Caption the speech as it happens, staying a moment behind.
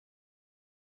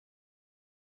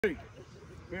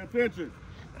Pay attention.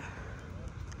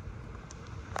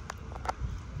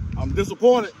 I'm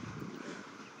disappointed.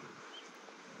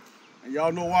 And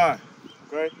y'all know why,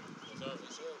 okay?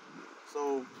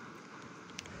 So,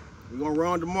 we're gonna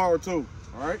run tomorrow too,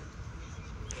 all right?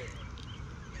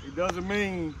 It doesn't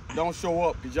mean don't show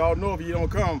up, because y'all know if you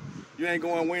don't come, you ain't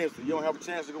going Wednesday. You don't have a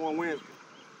chance to go on Wednesday.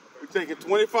 We're taking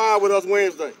 25 with us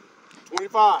Wednesday.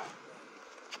 25.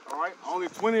 All right? Only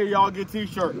 20 of y'all get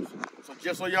t-shirts. So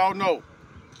just so y'all know,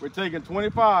 we're taking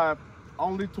 25,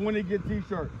 only 20 get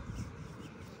t-shirts.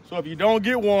 So if you don't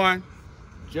get one,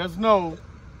 just know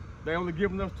they only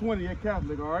giving us 20 at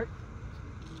Catholic, all right?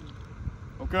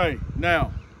 Okay,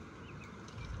 now,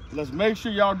 let's make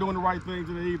sure y'all doing the right things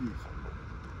in the evenings.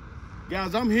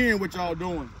 Guys, I'm hearing what y'all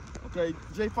doing. Okay,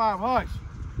 J5, hush.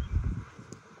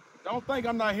 Don't think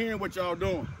I'm not hearing what y'all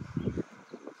doing.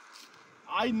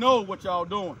 I know what y'all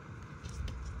doing.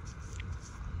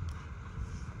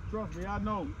 Trust me, I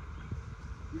know.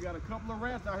 We got a couple of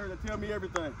rats out here that tell me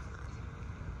everything.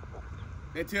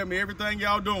 They tell me everything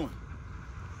y'all doing.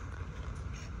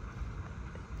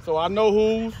 So I know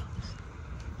who's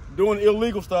doing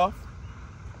illegal stuff.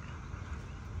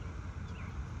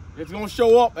 It's gonna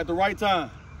show up at the right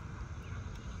time.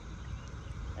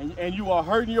 And you are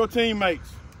hurting your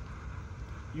teammates.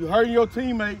 You're hurting your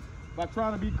teammates by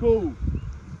trying to be cool.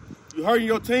 You're hurting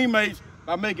your teammates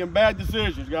by making bad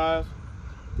decisions, guys.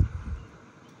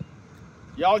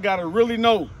 Y'all gotta really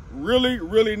know,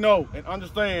 really know and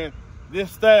understand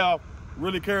this staff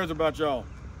really cares about y'all.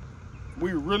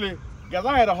 We really, guys,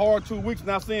 I had a hard 2 weeks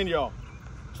not seeing y'all.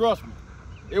 Trust me,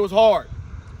 it was hard.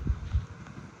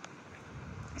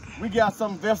 We got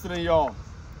something vested in y'all.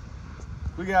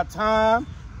 We got time,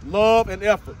 love, and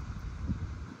effort.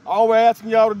 All we're asking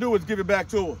y'all to do is give it back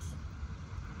to us.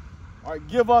 All right,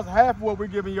 give us half of what we're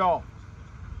giving y'all.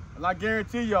 And I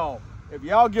guarantee y'all, if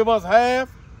y'all give us half,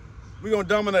 we're gonna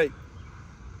dominate.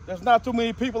 There's not too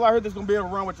many people out here that's gonna be able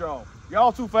to run with y'all.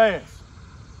 Y'all too fast.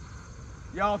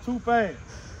 Y'all too fast.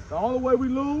 The only way we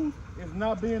lose is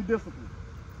not being disciplined.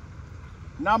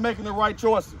 Not making the right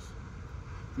choices.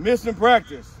 Missing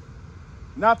practice.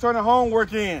 Not turning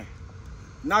homework in.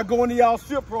 Not going to y'all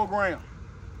SIP program.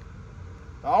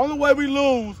 The only way we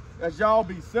lose is y'all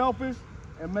be selfish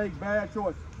and make bad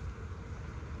choices.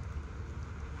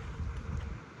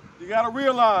 You gotta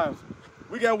realize,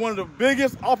 we got one of the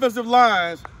biggest offensive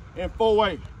lines in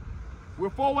 4A. We're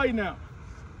 4A now.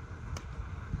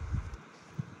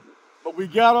 But we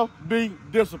gotta be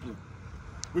disciplined.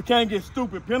 We can't get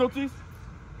stupid penalties.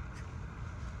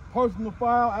 Personal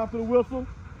foul after the whistle.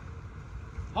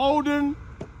 Holding.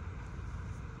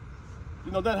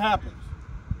 You know, that happens.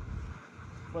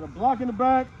 But a block in the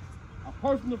back, a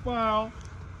personal foul,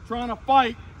 trying to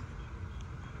fight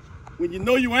when you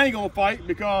know you ain't gonna fight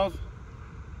because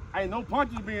ain't no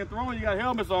punches being thrown, you got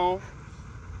helmets on.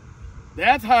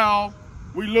 That's how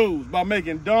we lose, by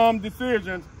making dumb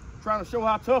decisions, trying to show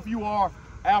how tough you are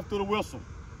after the whistle.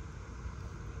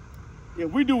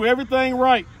 If we do everything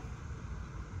right,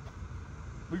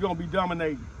 we're gonna be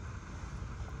dominating.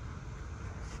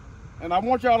 And I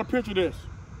want y'all to picture this.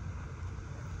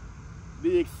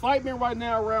 The excitement right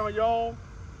now around y'all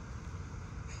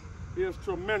is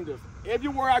tremendous.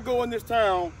 Everywhere I go in this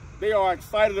town, they are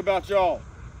excited about y'all.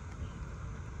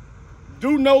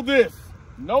 Do know this,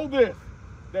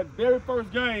 that very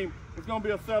first game is gonna be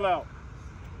a sellout.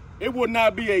 It would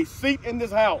not be a seat in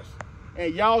this house,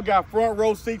 and y'all got front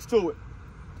row seats to it.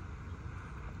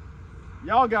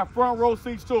 Y'all got front row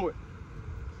seats to it.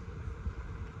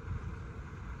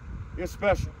 It's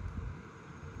special.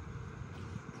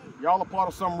 Y'all are part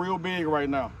of something real big right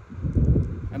now.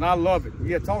 And I love it.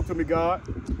 Yeah, talk to me, God.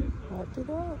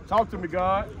 Talk to me,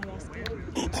 God.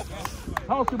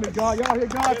 Talk to me, God. Y'all hear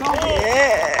God talking?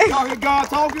 Yeah. Y'all hear God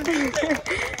talking?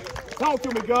 Talk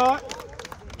to me, God.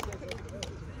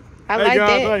 I like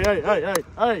guys,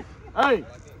 that. Hey.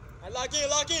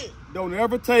 Lock in. Don't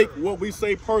ever take what we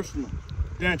say personal,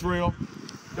 Dantrell.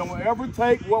 Don't ever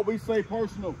take what we say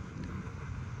personal.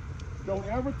 Don't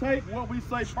ever take what we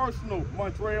say personal,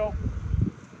 Montreal.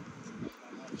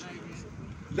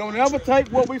 Don't ever take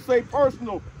what we say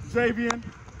personal, Javian.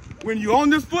 When you're on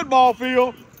this football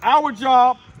field, our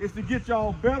job is to get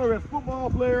y'all better as football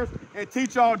players and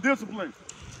teach y'all discipline.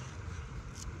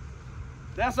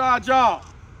 That's our job.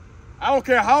 I don't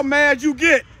care how mad you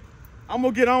get, I'm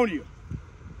gonna get on you.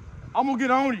 I'm gonna get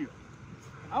on you.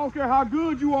 I don't care how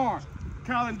good you are,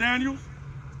 Colin Daniels.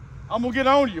 I'm gonna get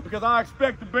on you because I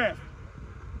expect the best.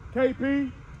 KP,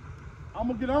 I'm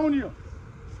gonna get on you.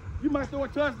 You might throw a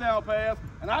touchdown pass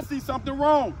and I see something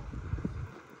wrong.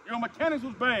 Your mechanics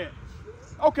was bad.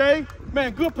 Okay,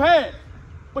 man, good pass.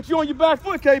 But you're on your back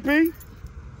foot, KP.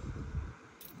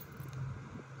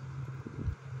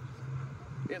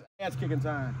 It's ass kicking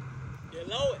time. Get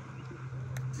low it.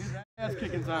 It's ass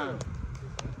kicking time.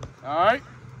 All right?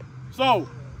 So,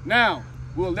 now,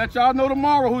 we'll let y'all know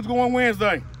tomorrow who's going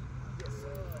Wednesday.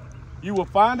 You will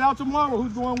find out tomorrow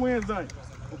who's going Wednesday.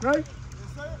 Okay? Yes,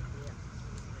 sir.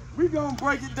 We're going to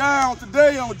break it down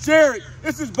today on Jared.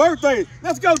 It's his birthday.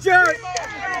 Let's go, Jared.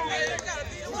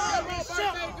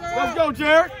 Let's go,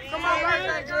 Jared. Come on,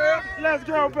 birthday girl. Let's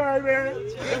go,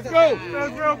 baby. Let's go.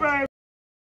 Let's go, baby.